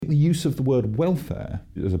the use of the word welfare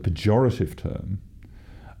as a pejorative term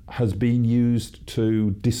has been used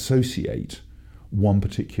to dissociate one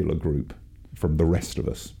particular group from the rest of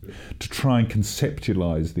us, to try and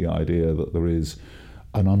conceptualise the idea that there is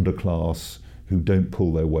an underclass who don't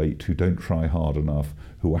pull their weight, who don't try hard enough,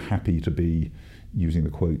 who are happy to be, using the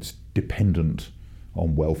quotes, dependent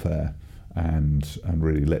on welfare and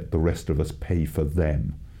really let the rest of us pay for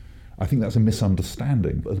them. I think that's a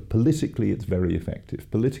misunderstanding. But politically, it's very effective.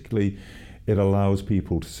 Politically, it allows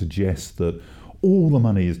people to suggest that all the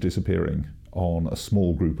money is disappearing on a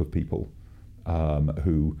small group of people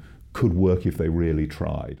who could work if they really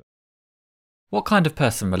tried. What kind of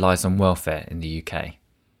person relies on welfare in the UK?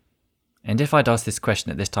 And if I'd asked this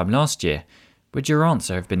question at this time last year, would your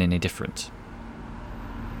answer have been any different?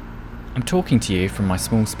 I'm talking to you from my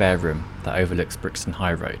small spare room that overlooks Brixton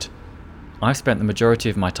High Road. I've spent the majority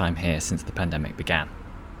of my time here since the pandemic began.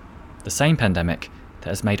 The same pandemic that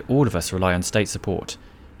has made all of us rely on state support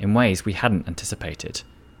in ways we hadn't anticipated,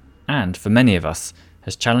 and for many of us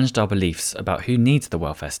has challenged our beliefs about who needs the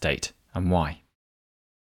welfare state and why.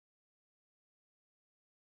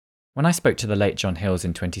 When I spoke to the late John Hills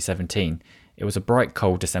in 2017, it was a bright,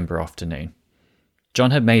 cold December afternoon. John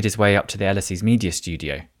had made his way up to the LSE's media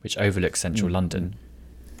studio, which overlooks central London.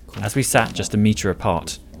 As we sat just a metre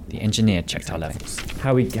apart, the engineer checked our levels.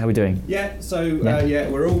 How are we doing? Yeah,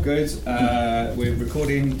 we're all good. We're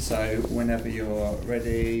recording, so whenever you're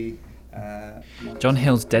ready. John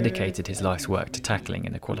Hills dedicated his life's work to tackling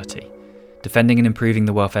inequality, defending and improving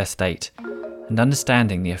the welfare state, and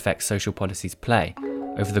understanding the effects social policies play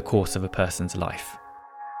over the course of a person's life.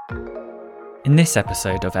 In this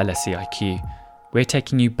episode of LSE we're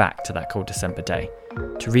taking you back to that cold December day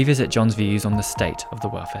to revisit John's views on the state of the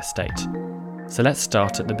welfare state. So let's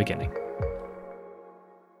start at the beginning.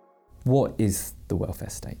 What is the welfare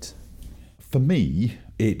state? For me,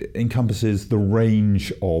 it encompasses the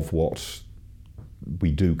range of what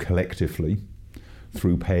we do collectively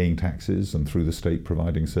through paying taxes and through the state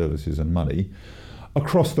providing services and money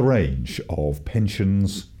across the range of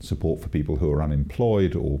pensions, support for people who are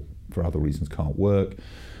unemployed or for other reasons can't work,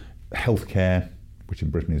 healthcare, which in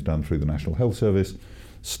Britain is done through the National Health Service,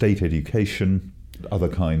 state education, other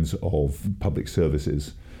kinds of public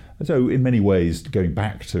services. And so in many ways, going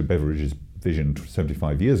back to Beveridge's vision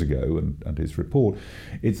 75 years ago and his report,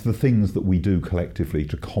 it's the things that we do collectively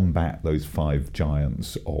to combat those five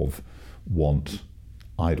giants of want,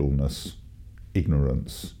 idleness,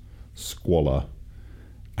 ignorance, squalor,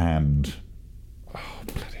 and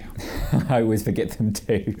bloody hell. I always forget them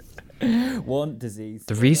too. Want, disease.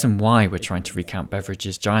 The reason why we're trying to recount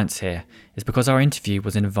Beveridge's giants here is because our interview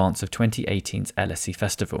was in advance of 2018's LSE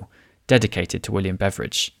Festival, dedicated to William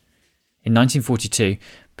Beveridge. In 1942,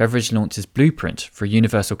 Beveridge launched his blueprint for a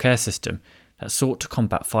universal care system that sought to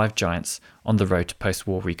combat five giants on the road to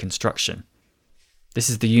post-war reconstruction. This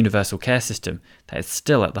is the universal care system that is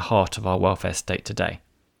still at the heart of our welfare state today.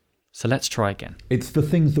 So let's try again. It's the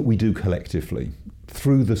things that we do collectively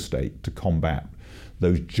through the state to combat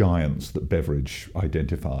those giants that Beveridge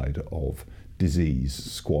identified of disease,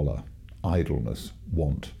 squalor, idleness,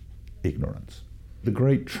 want, ignorance. The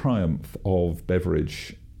great triumph of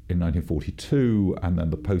Beveridge in 1942 and then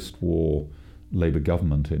the post-war Labour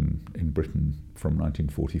government in Britain from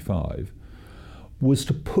 1945 was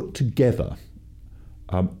to put together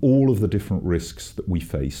all of the different risks that we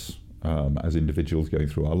face as individuals going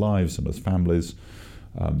through our lives and as families,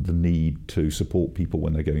 the need to support people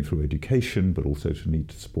when they're going through education, but also to need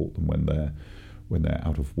to support them when they're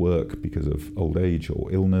out of work because of old age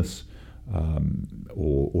or illness,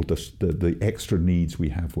 or the extra needs we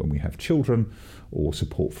have when we have children, or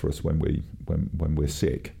support for us when we're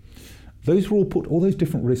sick. Those were all those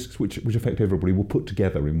different risks which affect everybody were put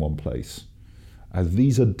together in one place, as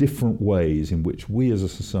these are different ways in which we as a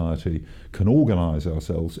society can organise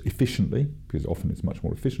ourselves efficiently, because often it's much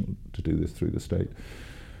more efficient to do this through the state,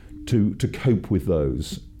 to cope with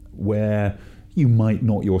those where you might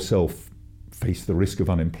not yourself face the risk of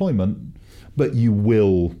unemployment, but you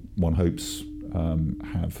will, one hopes,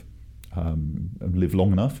 live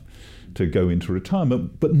long enough to go into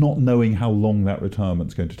retirement, but not knowing how long that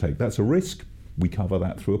retirement's going to take. That's a risk. We cover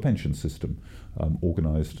that through a pension system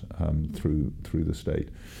organised through the state.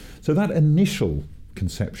 So that initial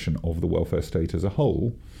conception of the welfare state as a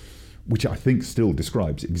whole, which I think still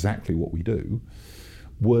describes exactly what we do,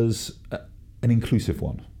 was an inclusive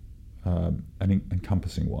one, an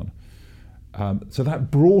encompassing one. So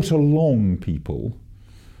that brought along people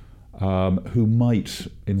who might,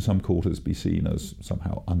 in some quarters, be seen as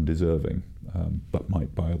somehow undeserving, but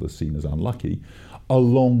might by others seen as unlucky,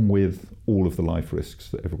 along with all of the life risks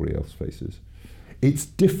that everybody else faces. It's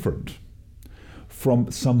different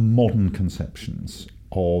from some modern conceptions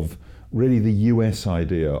of really the US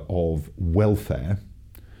idea of welfare,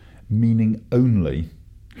 meaning only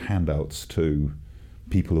handouts to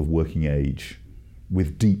people of working age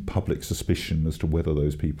with deep public suspicion as to whether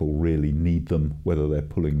those people really need them, whether they're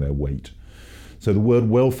pulling their weight. So the word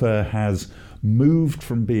welfare has moved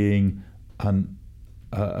from being an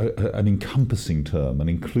encompassing term, an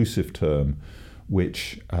inclusive term,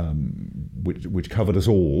 which covered us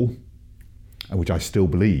all, and which I still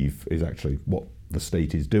believe is actually what the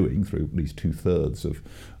state is doing through at least 2/3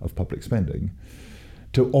 of public spending,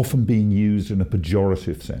 to often being used in a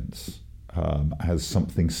pejorative sense as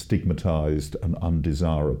something stigmatised and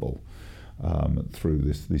undesirable through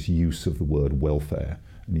this use of the word welfare,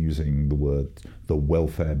 and using the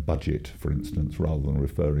welfare budget, for instance, rather than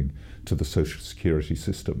referring to the social security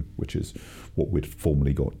system, which is what we'd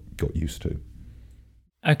formerly got used to.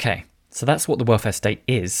 Okay, so that's what the welfare state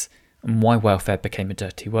is, and why welfare became a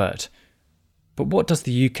dirty word. But what does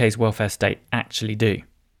the UK's welfare state actually do?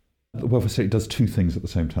 The welfare state does two things at the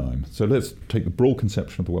same time. So let's take the broad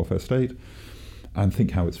conception of the welfare state and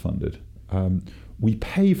think how it's funded. We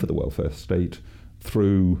pay for the welfare state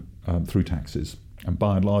through taxes. And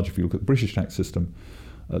by and large, if you look at the British tax system,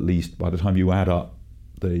 at least by the time you add up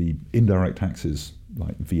the indirect taxes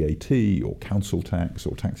like VAT or council tax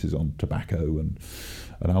or taxes on tobacco and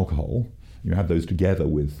alcohol, you add those together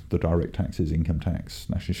with the direct taxes, income tax,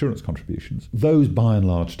 national insurance contributions. Those by and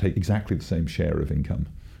large take exactly the same share of income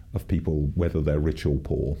of people, whether they're rich or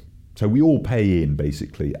poor. So we all pay in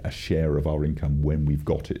basically a share of our income when we've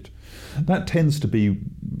got it. That tends to be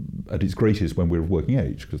at its greatest when we're of working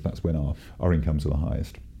age, because that's when our incomes are the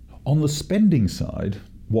highest. On the spending side,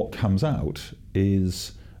 what comes out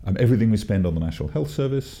is everything we spend on the National Health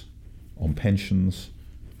Service, on pensions,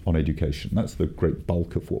 on education. That's the great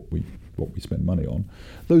bulk of what we spend money on.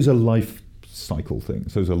 Those are life cycle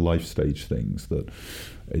things. Those are life stage things that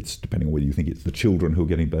it's depending on whether you think it's the children who are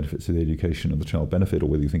getting benefits of the education and the child benefit, or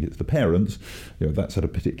whether you think it's the parents. That's at a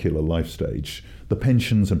particular life stage. The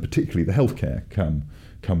pensions and particularly the healthcare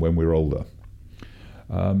come when we're older.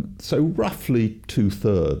 So roughly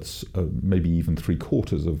 2/3, maybe even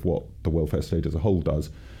 3/4 of what the welfare state as a whole does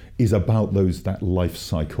is about those life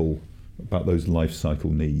cycle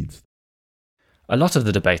needs. A lot of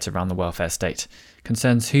the debate around the welfare state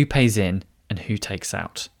concerns who pays in and who takes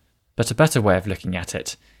out. But a better way of looking at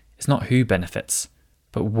it is not who benefits,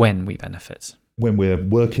 but when we benefit. When we're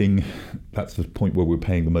working, that's the point where we're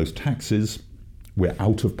paying the most taxes. We're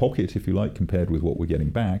out of pocket, if you like, compared with what we're getting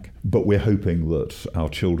back, but we're hoping that our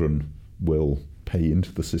children will pay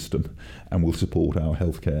into the system and will support our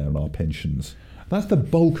healthcare and our pensions. That's the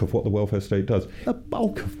bulk of what the welfare state does. The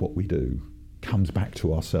bulk of what we do comes back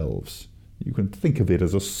to ourselves. You can think of it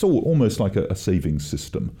as almost like a savings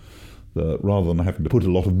system, that rather than having to put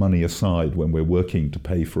a lot of money aside when we're working to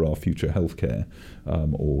pay for our future healthcare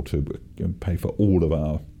or to pay for all of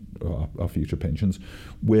our future pensions,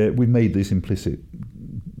 we've made this implicit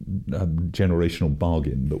generational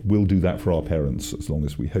bargain that we'll do that for our parents as long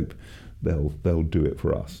as we hope they'll do it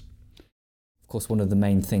for us. Of course, one of the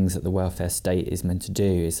main things that the welfare state is meant to do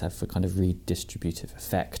is have a kind of redistributive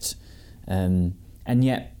effect. And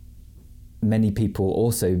yet, many people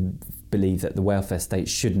also believe that the welfare state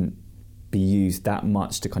shouldn't be used that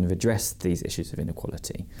much to kind of address these issues of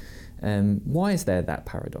inequality. Why is there that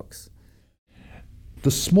paradox?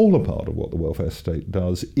 The smaller part of what the welfare state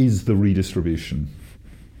does is the redistribution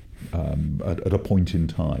at a point in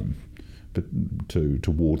time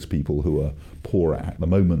towards people who are poorer at the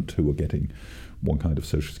moment, who are getting one kind of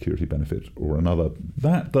social security benefit or another.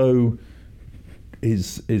 That, though,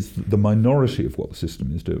 is the minority of what the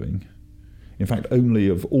system is doing. In fact, only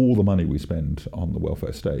of all the money we spend on the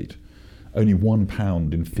welfare state, only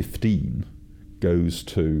 £1 in 15 goes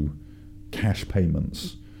to cash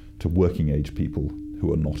payments to working age people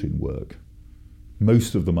who are not in work.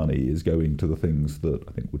 Most of the money is going to the things that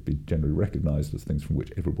I think would be generally recognised as things from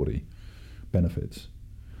which everybody benefits.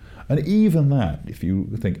 And even that, if you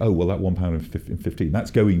think, oh, well, that £1 in 15,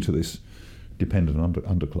 that's going to this dependent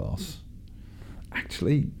underclass.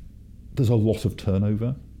 Actually, there's a lot of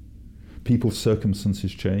turnover. People's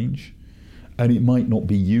circumstances change. And it might not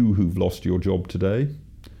be you who've lost your job today,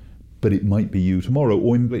 but it might be you tomorrow,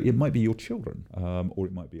 or it might be your children, or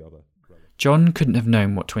it might be other. John couldn't have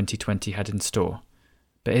known what 2020 had in store,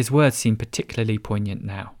 but his words seem particularly poignant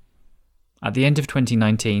now. At the end of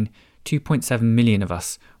 2019, 2.7 million of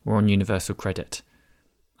us were on universal credit,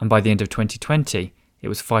 and by the end of 2020, it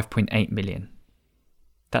was 5.8 million.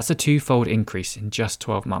 That's a twofold increase in just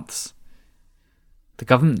 12 months. The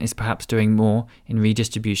government is perhaps doing more in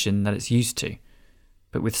redistribution than it's used to,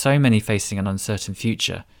 But with so many facing an uncertain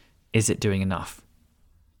future, is it doing enough?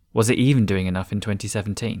 Was it even doing enough in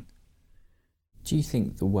 2017? Do you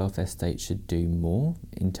think the welfare state should do more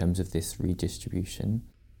in terms of this redistribution?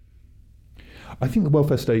 I think the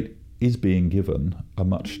welfare state is being given a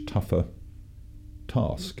much tougher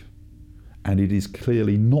task, and it is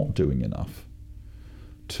clearly not doing enough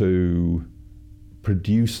to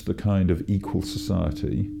produce the kind of equal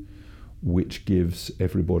society which gives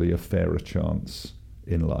everybody a fairer chance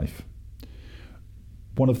in life.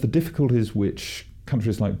 One of the difficulties which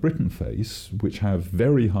countries like Britain face, which have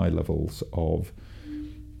very high levels of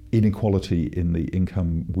inequality in the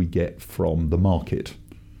income we get from the market,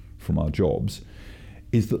 from our jobs,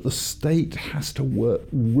 is that the state has to work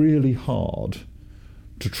really hard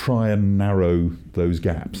to try and narrow those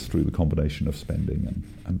gaps through the combination of spending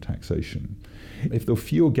and taxation. If there were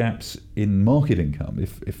fewer gaps in market income,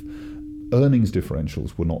 if earnings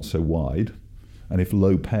differentials were not so wide, and if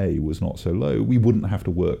low pay was not so low, we wouldn't have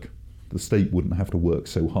to work, the state wouldn't have to work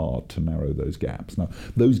so hard to narrow those gaps. Now,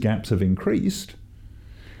 those gaps have increased,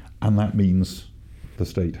 and that means the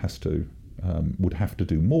state would have to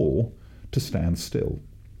do more to stand still,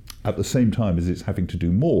 at the same time as it's having to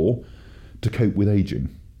do more to cope with ageing.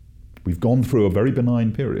 We've gone through a very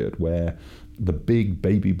benign period where the big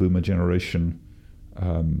baby boomer generation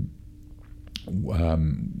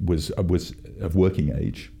was of working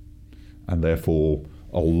age, and therefore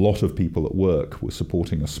a lot of people at work were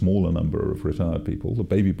supporting a smaller number of retired people. The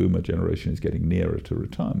baby boomer generation is getting nearer to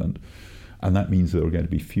retirement, and that means there are going to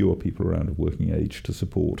be fewer people around of working age to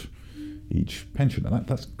support each pension, and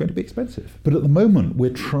that's going to be expensive. But at the moment,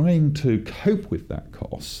 we're trying to cope with that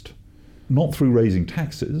cost, not through raising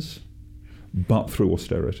taxes, but through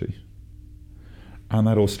austerity. And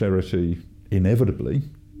that austerity inevitably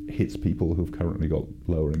hits people who've currently got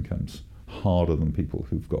lower incomes harder than people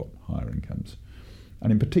who've got higher incomes.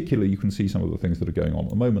 And in particular, you can see some of the things that are going on at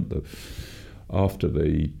the moment. After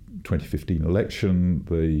the 2015 election,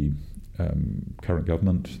 the current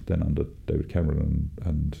government, then under David Cameron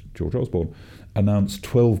and George Osborne, announced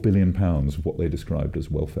 £12 billion of what they described as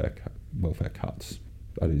welfare cuts.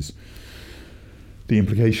 That is, the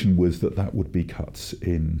implication was that would be cuts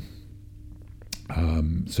in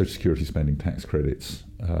Social Security spending, tax credits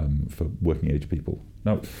for working age people.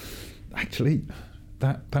 Now, actually,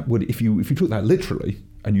 that would, if you took that literally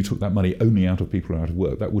and you took that money only out of people who are out of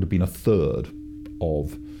work, that would have been a third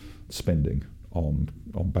of spending on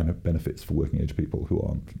benefits for working age people who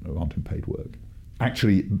aren't in paid work.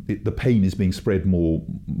 Actually, the pain is being spread more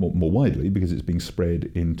widely because it's being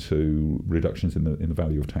spread into reductions in the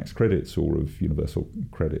value of tax credits or of universal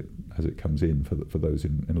credit as it comes in for those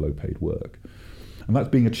in low paid work. And that's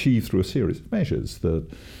being achieved through a series of measures that,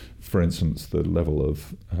 for instance, the level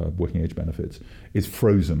of working age benefits is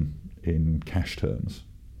frozen in cash terms.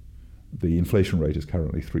 The inflation rate is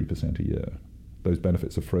currently 3% a year. Those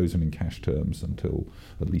benefits are frozen in cash terms until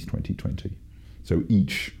at least 2020. So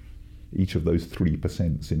each of those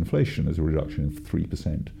 3% inflation is a reduction of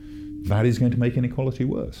 3%. That is going to make inequality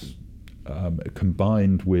worse.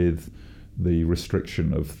 Combined with the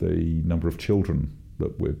restriction of the number of children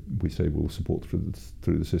that we say we'll support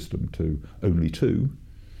through the system to only 2,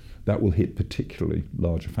 that will hit particularly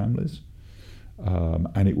larger families,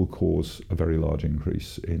 and it will cause a very large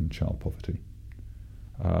increase in child poverty.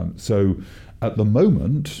 So at the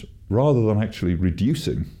moment, rather than actually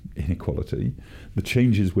reducing inequality, the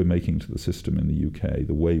changes we're making to the system in the UK,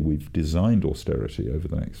 the way we've designed austerity over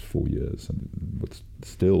the next 4 years, and what's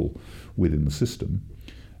still within the system,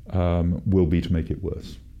 will be to make it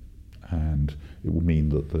worse. And it will mean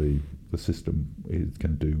that the system is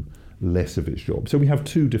going to do less of its job. So we have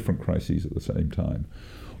 2 different crises at the same time.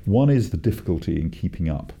 One is the difficulty in keeping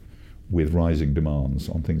up with rising demands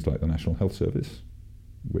on things like the National Health Service,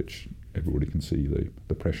 which everybody can see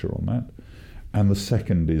the pressure on that. And the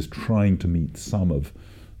second is trying to meet some of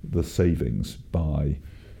the savings by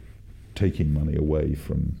taking money away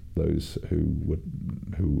from those who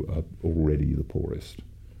are already the poorest.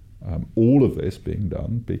 All of this being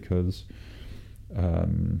done because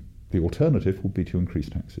the alternative would be to increase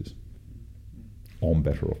taxes on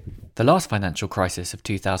better off people. The last financial crisis of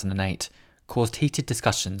 2008 caused heated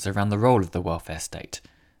discussions around the role of the welfare state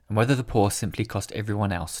and whether the poor simply cost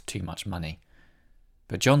everyone else too much money.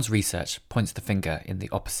 But John's research points the finger in the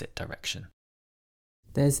opposite direction.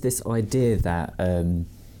 There's this idea that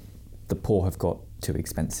the poor have got too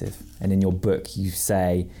expensive. And in your book, you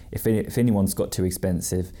say, if anyone's got too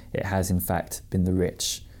expensive, it has in fact been the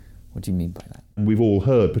rich. What do you mean by that? We've all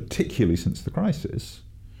heard, particularly since the crisis,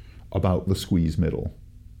 about the squeeze middle.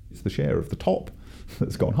 It's the share of the top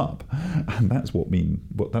that's gone up. And that's what's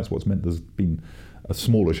meant there's been a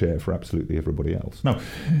smaller share for absolutely everybody else. Now,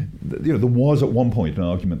 there was at one point an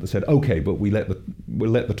argument that said, okay, but we'll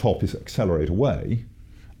let the top accelerate away,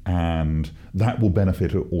 and that will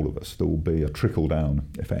benefit all of us. There will be a trickle-down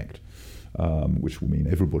effect, which will mean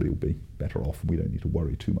everybody will be better off, and we don't need to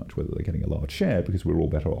worry too much whether they're getting a large share because we're all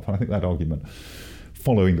better off. And I think that argument,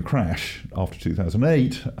 following the crash after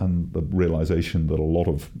 2008 and the realization that a lot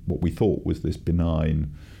of what we thought was this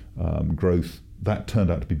benign growth, that turned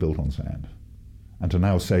out to be built on sand. And to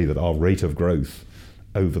now say that our rate of growth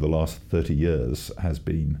over the last 30 years has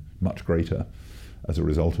been much greater as a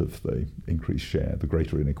result of the increased share, the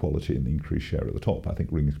greater inequality and the increased share at the top, I think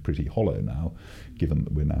rings pretty hollow now, given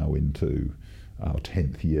that we're now into our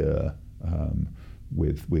 10th year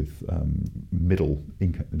with middle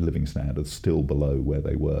income living standards still below where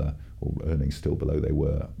they were, or earnings still below they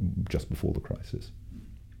were just before the crisis.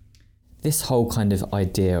 This whole kind of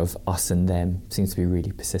idea of us and them seems to be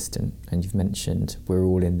really persistent, and you've mentioned we're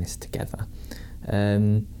all in this together.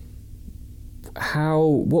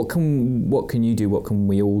 What can you do, what can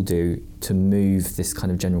we all do to move this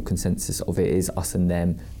kind of general consensus of it is us and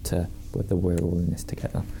them to whether we're all in this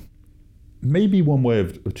together? Maybe one way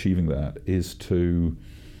of achieving that is to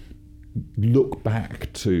look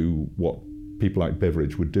back to what people like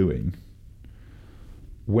Beveridge were doing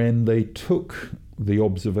when they took the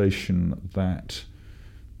observation that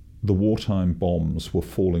the wartime bombs were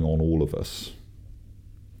falling on all of us,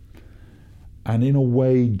 and in a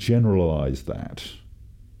way generalize that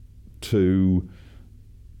to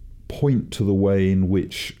point to the way in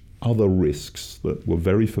which other risks that were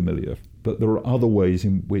very familiar, but there are other ways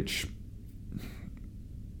in which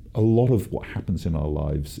a lot of what happens in our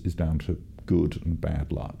lives is down to good and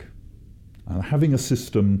bad luck. And having a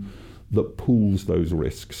system that pools those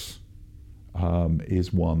risks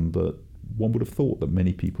is one that one would have thought that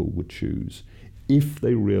many people would choose if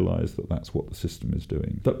they realise that that's what the system is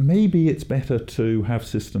doing. That maybe it's better to have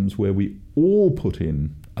systems where we all put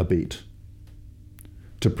in a bit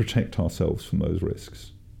to protect ourselves from those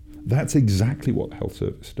risks. That's exactly what the health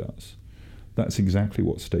service does. That's exactly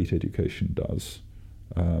what state education does.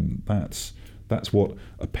 That's what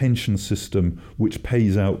a pension system which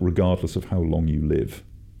pays out regardless of how long you live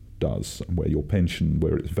does, and where your pension,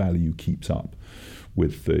 where its value keeps up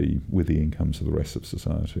with the incomes of the rest of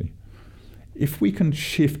society. If we can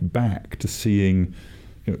shift back to seeing,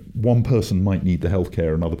 one person might need the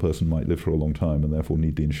healthcare, another person might live for a long time and therefore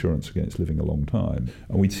need the insurance against living a long time,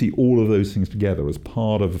 and we'd see all of those things together as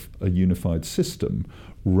part of a unified system,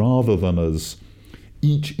 rather than as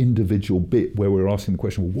each individual bit where we're asking the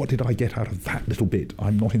question, well, what did I get out of that little bit?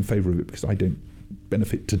 I'm not in favour of it because I don't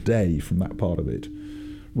benefit today from that part of it,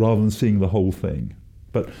 rather than seeing the whole thing.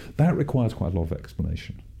 But that requires quite a lot of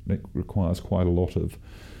explanation. It requires quite a lot of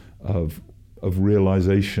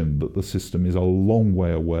realisation that the system is a long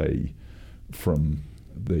way away from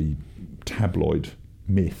the tabloid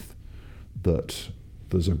myth that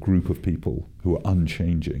there's a group of people who are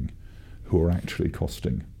unchanging, who are actually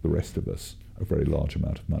costing the rest of us a very large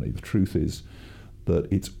amount of money. The truth is that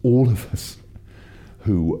it's all of us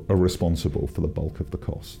who are responsible for the bulk of the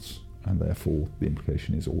costs, and therefore the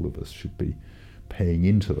implication is all of us should be paying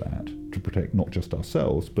into that to protect not just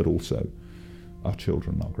ourselves but also our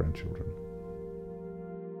children and our grandchildren.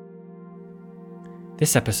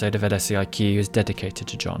 This episode of LSEIQ is dedicated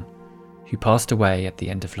to John, who passed away at the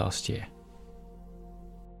end of last year.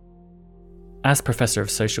 As Professor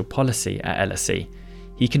of Social Policy at LSE,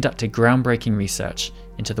 he conducted groundbreaking research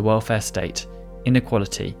into the welfare state,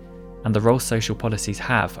 inequality, and the role social policies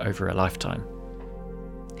have over a lifetime.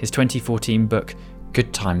 His 2014 book,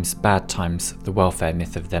 Good Times, Bad Times, The Welfare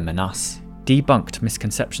Myth of Them and Us, debunked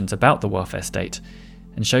misconceptions about the welfare state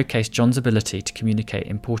and showcased John's ability to communicate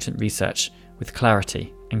important research with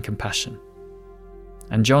clarity and compassion.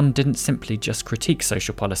 And John didn't simply just critique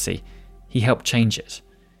social policy, he helped change it.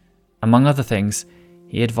 Among other things,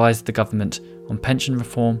 he advised the government on pension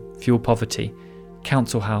reform, fuel poverty,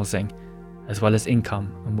 council housing, as well as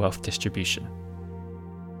income and wealth distribution.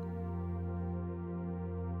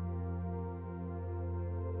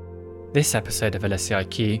 This episode of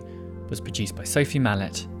LSEIQ was produced by Sophie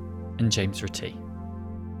Mallet and James Ritty.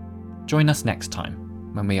 Join us next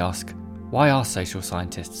time when we ask, why are social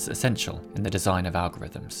scientists essential in the design of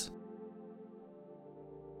algorithms?